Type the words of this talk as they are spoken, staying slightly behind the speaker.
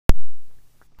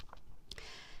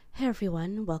Hey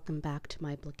everyone, welcome back to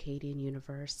my Blacadian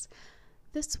universe.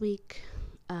 This week,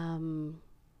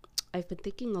 I've been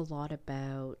thinking a lot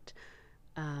about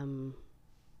um,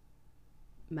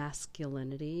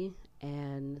 masculinity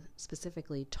and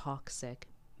specifically toxic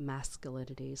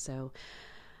masculinity, so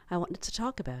I wanted to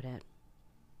talk about it.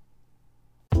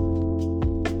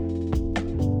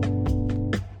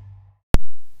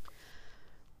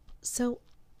 So,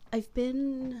 I've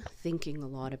been thinking a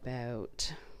lot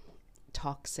about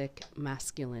toxic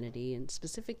masculinity and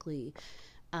specifically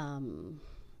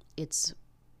its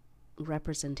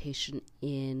representation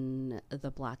in the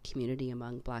black community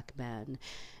among black men.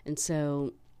 And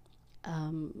so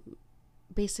um,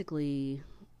 basically,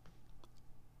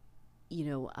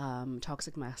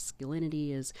 toxic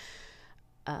masculinity is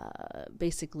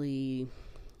basically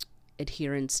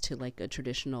adherence to like a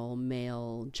traditional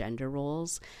male gender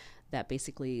roles that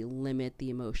basically limit the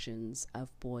emotions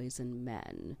of boys and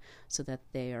men so that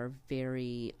they are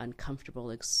very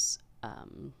uncomfortable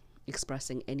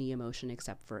expressing any emotion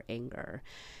except for anger.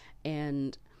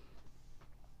 And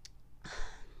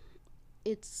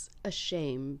it's a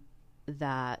shame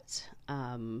that,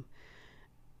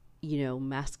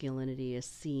 masculinity is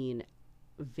seen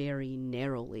very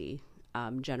narrowly,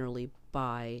 generally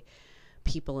by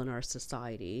people in our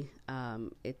society.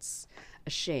 It's a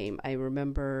shame. I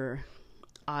remember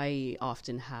I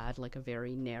often had like a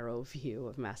very narrow view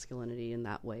of masculinity in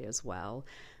that way as well.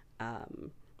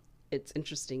 Um, it's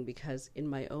interesting because in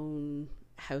my own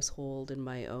household, in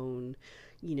my own,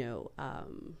 you know,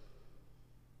 um,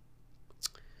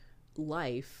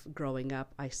 life growing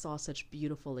up, I saw such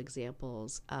beautiful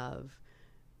examples of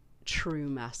true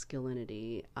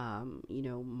masculinity.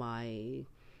 My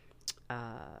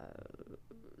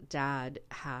dad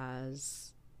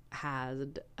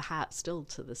still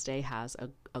to this day has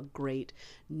a great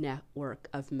network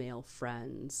of male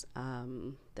friends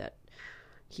that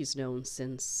he's known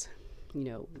since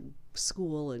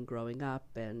school and growing up,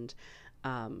 and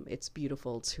it's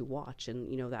beautiful to watch.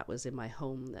 And that was in my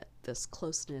home, that this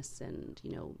closeness and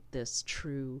this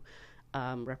true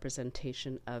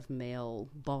representation of male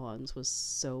bonds was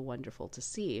so wonderful to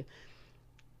see.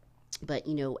 But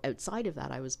outside of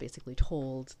that, I was basically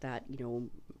told that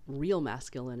real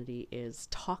masculinity is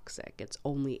toxic, it's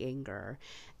only anger.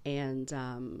 And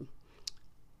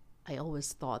I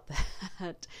always thought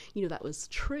that that was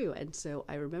true. And so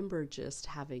I remember just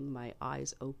having my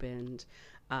eyes opened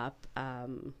up,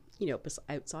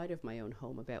 outside of my own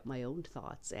home, about my own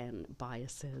thoughts and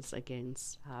biases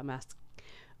against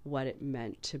what it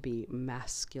meant to be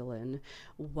masculine.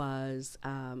 Was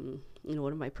one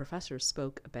of my professors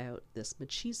spoke about this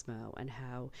machismo and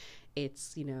how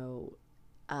it's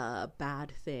a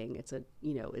bad thing.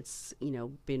 It's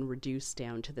been reduced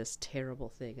down to this terrible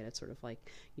thing, and it's sort of like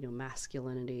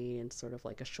masculinity and sort of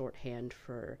like a shorthand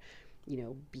for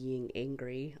being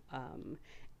angry.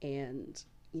 And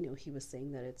he was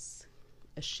saying that it's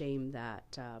a shame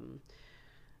that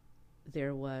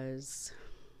there was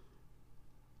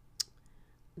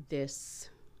this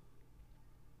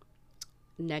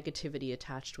negativity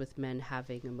attached with men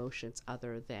having emotions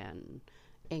other than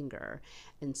anger.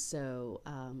 And so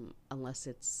unless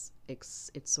it's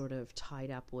sort of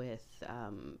tied up with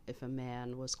if a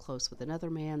man was close with another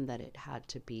man, that it had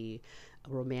to be a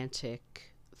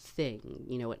romantic thing.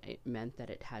 It meant that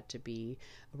it had to be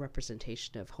a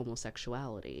representation of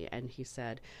homosexuality. And he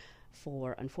said,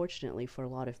 unfortunately for a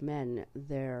lot of men,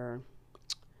 their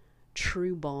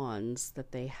true bonds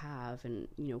that they have, and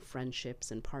friendships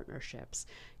and partnerships,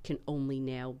 can only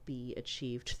now be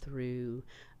achieved through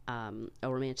a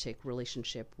romantic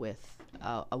relationship with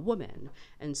a woman.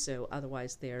 And so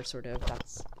otherwise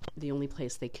that's the only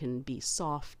place they can be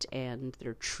soft and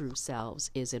their true selves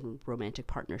is in romantic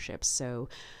partnerships. So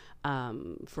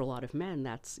for a lot of men,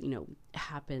 that's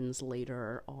happens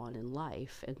later on in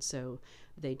life, and so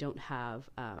they don't have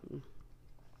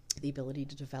the ability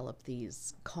to develop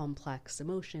these complex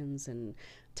emotions and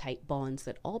tight bonds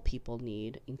that all people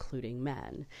need, including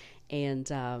men.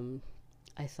 And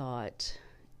I thought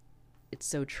it's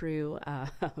so true.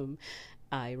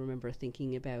 I remember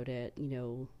thinking about it,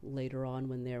 later on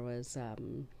when there was a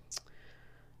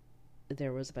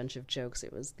bunch of jokes.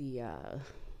 It was the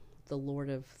Lord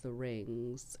of the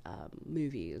Rings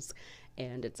movies,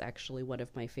 and it's actually one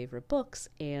of my favorite books.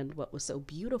 And what was so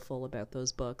beautiful about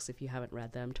those books, if you haven't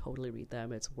read them, totally read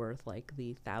them. It's worth like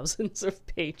the thousands of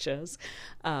pages.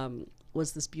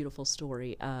 Was this beautiful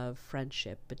story of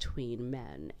friendship between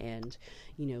men, and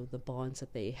the bonds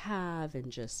that they have, and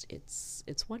just it's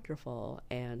wonderful.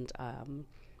 And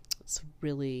it's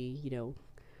really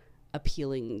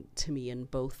appealing to me in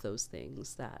both those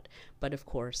things. That, but of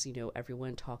course,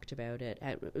 everyone talked about it,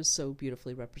 and it was so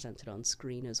beautifully represented on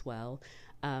screen as well.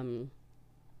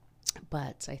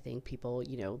 But I think people,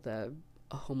 the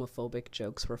homophobic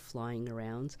jokes were flying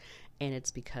around, and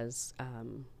it's because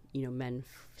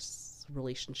men's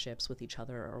relationships with each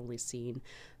other are only seen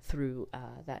through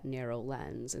that narrow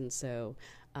lens. And so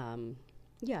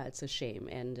it's a shame,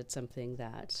 and it's something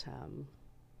that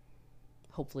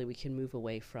hopefully we can move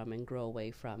away from and grow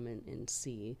away from, and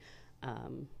see.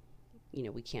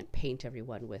 We can't paint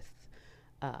everyone with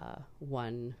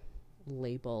one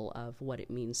label of what it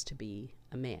means to be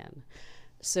a man.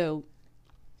 So,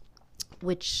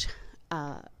 which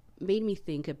made me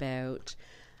think about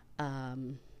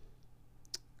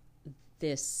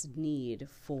this need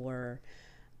for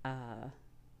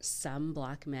some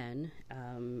Black men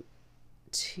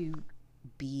to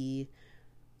be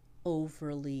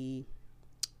overly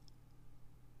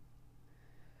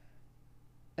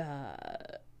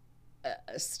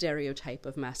a stereotype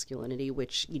of masculinity,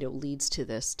 which leads to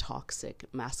this toxic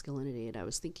masculinity. And I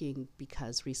was thinking,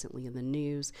 because recently in the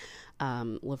news,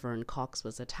 Laverne Cox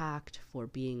was attacked for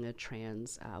being a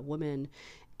trans woman,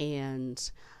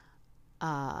 and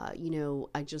I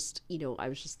was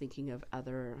just thinking of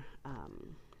other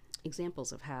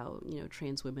examples of how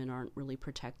trans women aren't really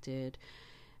protected,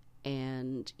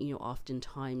 and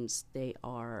oftentimes they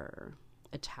are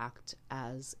attacked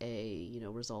as a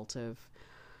result of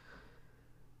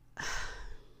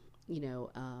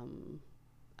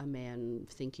a man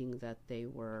thinking that they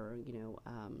were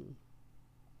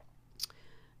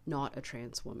not a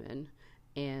trans woman.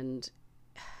 And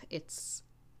it's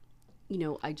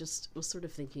I just was sort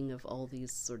of thinking of all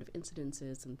these sort of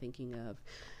incidences, and thinking of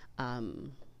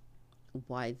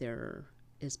why there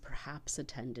is perhaps a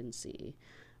tendency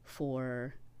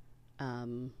for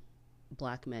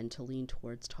Black men to lean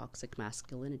towards toxic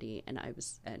masculinity, and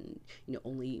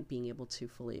only being able to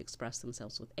fully express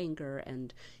themselves with anger,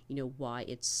 and why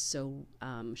it's so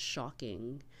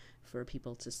shocking for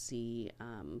people to see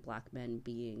Black men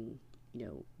being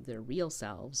their real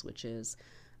selves, which is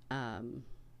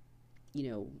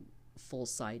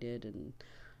full-sided and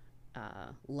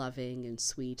loving and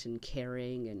sweet and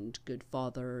caring and good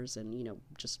fathers, and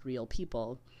just real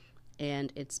people.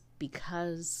 And it's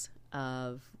because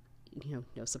of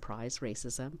no surprise,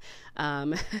 racism.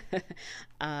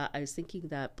 I was thinking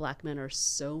that Black men are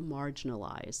so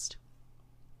marginalized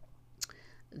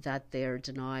that they're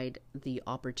denied the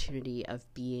opportunity of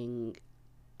being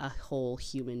a whole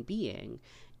human being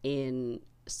in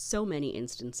so many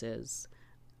instances,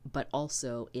 but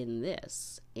also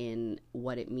in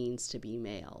what it means to be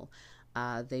male.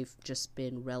 They've just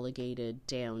been relegated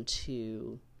down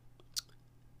to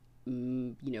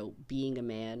being a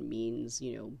man means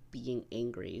being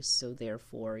angry, so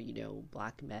therefore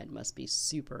Black men must be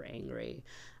super angry.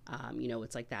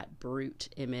 It's like that brute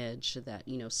image that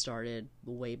started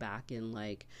way back in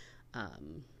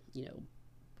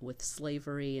with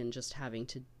slavery, and just having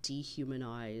to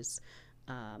dehumanize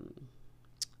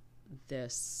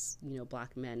this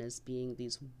Black men as being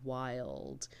these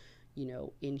wild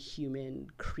inhuman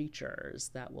creatures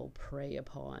that will prey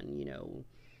upon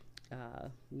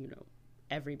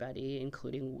everybody,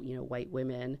 including white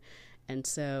women. And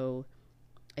so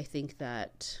I think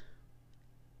that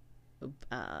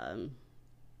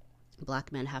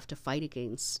Black men have to fight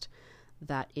against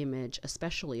that image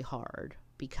especially hard,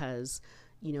 because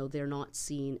they're not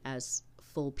seen as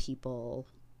full people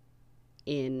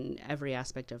in every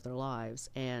aspect of their lives,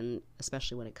 and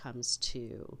especially when it comes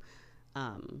to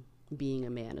being a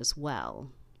man as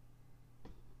well.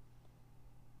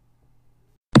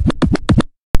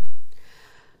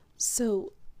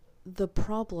 So the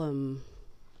problem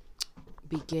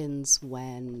begins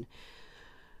when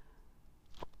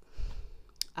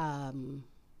men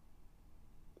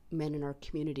in our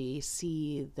community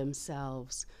see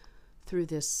themselves through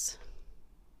this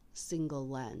single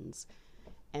lens,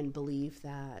 and believe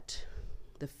that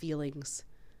the feelings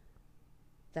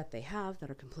that they have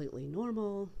that are completely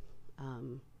normal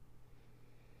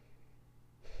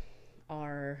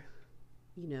are,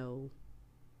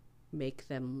 make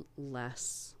them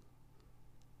less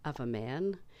of a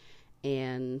man.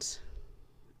 And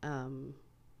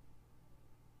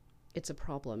it's a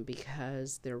problem,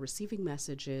 because they're receiving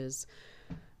messages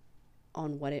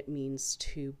on what it means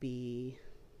to be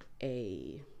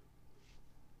a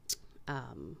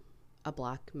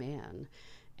Black man,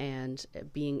 and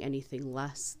being anything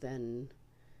less than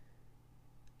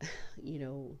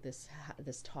this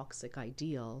toxic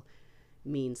ideal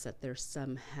means that they're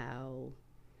somehow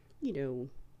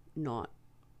not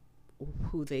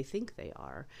who they think they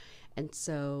are. And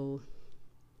so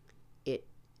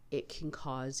it can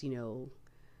cause,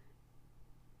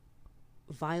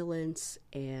 violence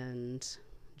and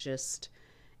just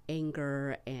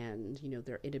anger and,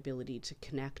 their inability to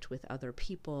connect with other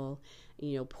people,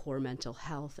 poor mental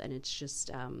health. And it's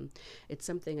just, it's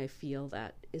something I feel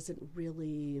that isn't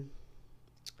really,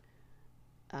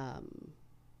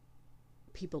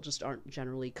 people just aren't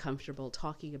generally comfortable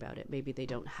talking about it. Maybe they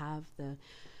don't have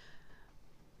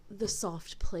the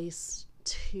soft place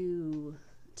to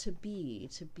be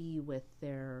with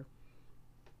their,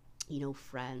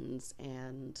 friends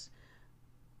and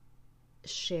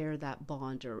share that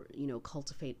bond, or,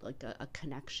 cultivate like a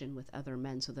connection with other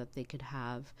men so that they could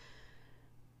have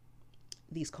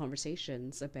these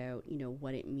conversations about,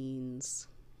 what it means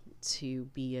to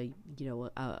be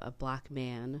a black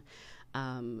man.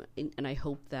 And I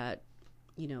hope that,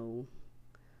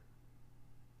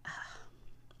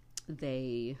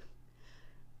 they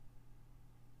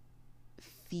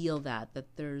feel that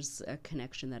there's a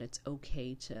connection, that it's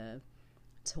okay to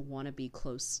want to be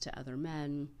close to other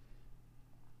men,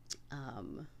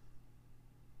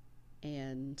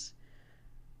 and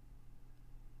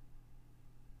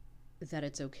that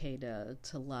it's okay to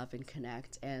love and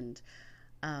connect. And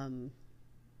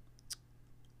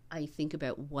I think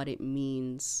about what it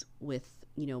means with,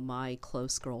 my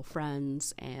close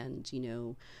girlfriends, and,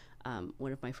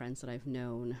 one of my friends that I've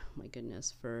known, my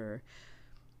goodness,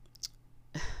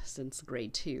 since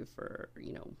grade 2, for,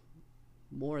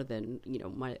 more than,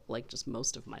 my, like, just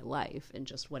most of my life, and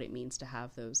just what it means to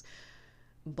have those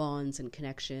bonds and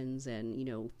connections, and,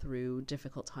 through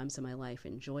difficult times in my life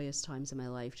and joyous times in my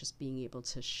life, just being able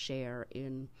to share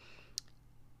in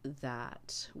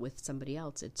that with somebody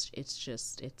else.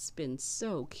 It's been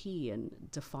so key and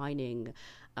defining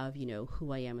of,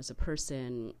 who I am as a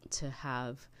person, to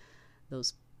have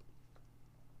those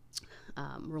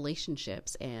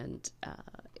relationships. And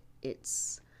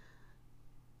it's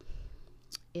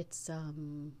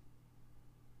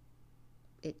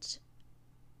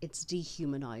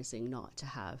dehumanizing not to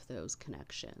have those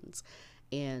connections.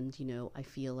 And, I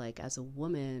feel like as a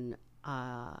woman,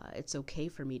 it's okay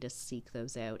for me to seek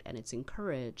those out, and it's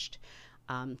encouraged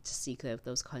to seek out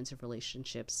those kinds of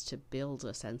relationships, to build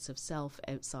a sense of self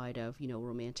outside of,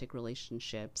 romantic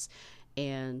relationships,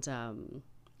 and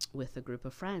with a group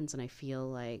of friends. And I feel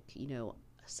like,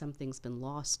 something's been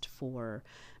lost for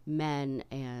men,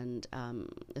 and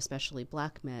especially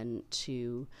black men,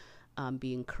 to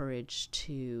be encouraged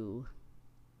to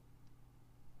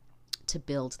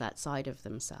build that side of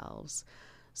themselves.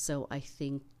 So I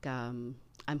think I'm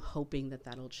hoping that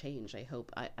that'll change.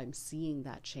 I'm seeing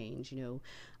that change,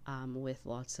 with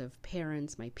lots of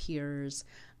parents, my peers,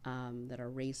 that are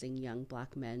raising young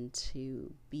black men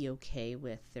to be okay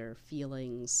with their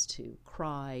feelings, to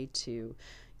cry, to,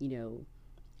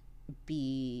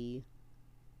 be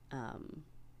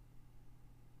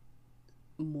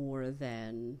more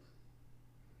than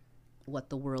what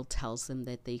the world tells them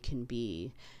that they can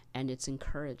be. And it's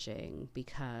encouraging,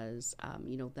 because,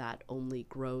 that only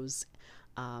grows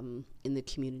in the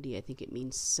community. I think it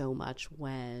means so much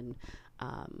when,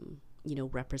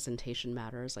 representation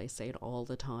matters. I say it all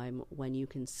the time. When you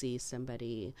can see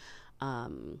somebody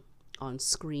on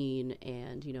screen,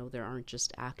 and, they aren't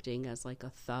just acting as like a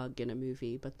thug in a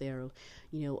movie, but they're,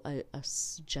 a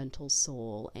gentle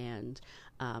soul, and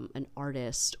an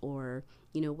artist, or,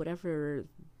 whatever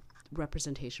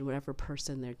representation, whatever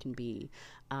person there can be.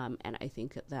 And I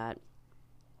think that,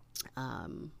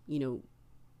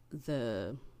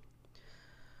 the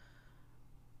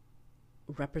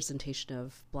representation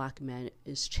of black men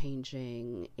is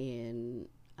changing in,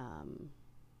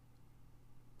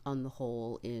 on the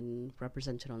whole, in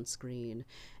represented on screen.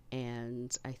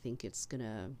 And I think it's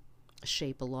gonna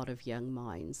shape a lot of young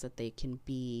minds, that they can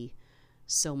be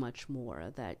so much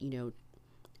more, that,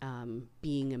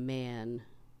 being a man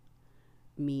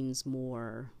means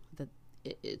more, that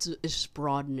it's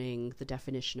broadening the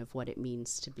definition of what it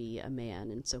means to be a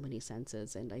man in so many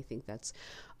senses. And I think that's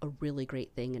a really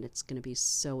great thing, and it's going to be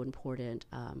so important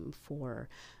for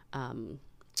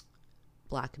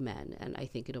black men. And I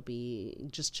think it'll be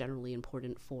just generally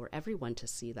important for everyone to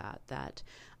see that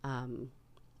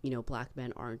black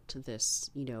men aren't this,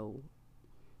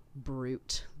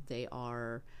 brute. They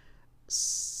are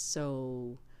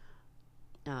so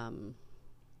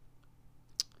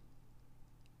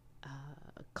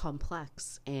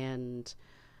complex and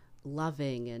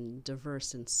loving and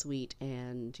diverse and sweet,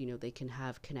 and they can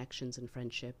have connections and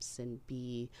friendships, and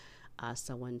be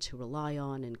someone to rely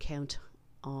on and count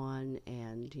on,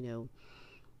 and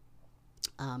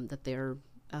that they're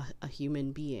a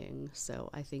human being. So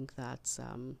I think that's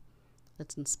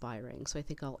inspiring. So I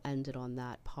think I'll end it on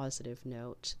that positive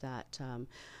note that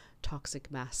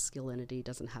toxic masculinity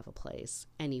doesn't have a place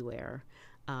anywhere,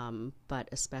 but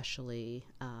especially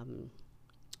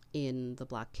in the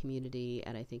Black community.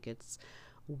 And I think it's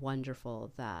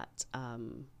wonderful that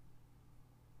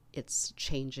it's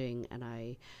changing, and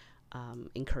I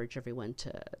encourage everyone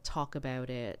to talk about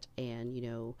it. And,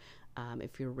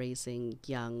 if you're raising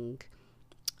young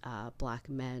Black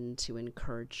men, to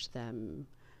encourage them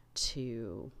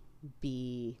to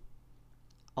be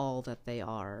all that they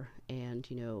are, and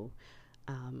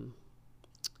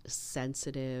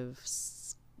sensitive,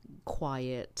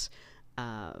 quiet,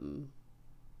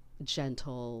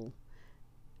 gentle,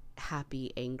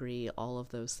 happy, angry, all of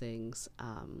those things.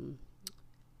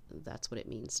 That's what it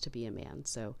means to be a man.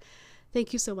 So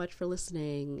thank you so much for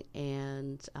listening,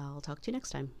 and I'll talk to you next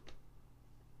time.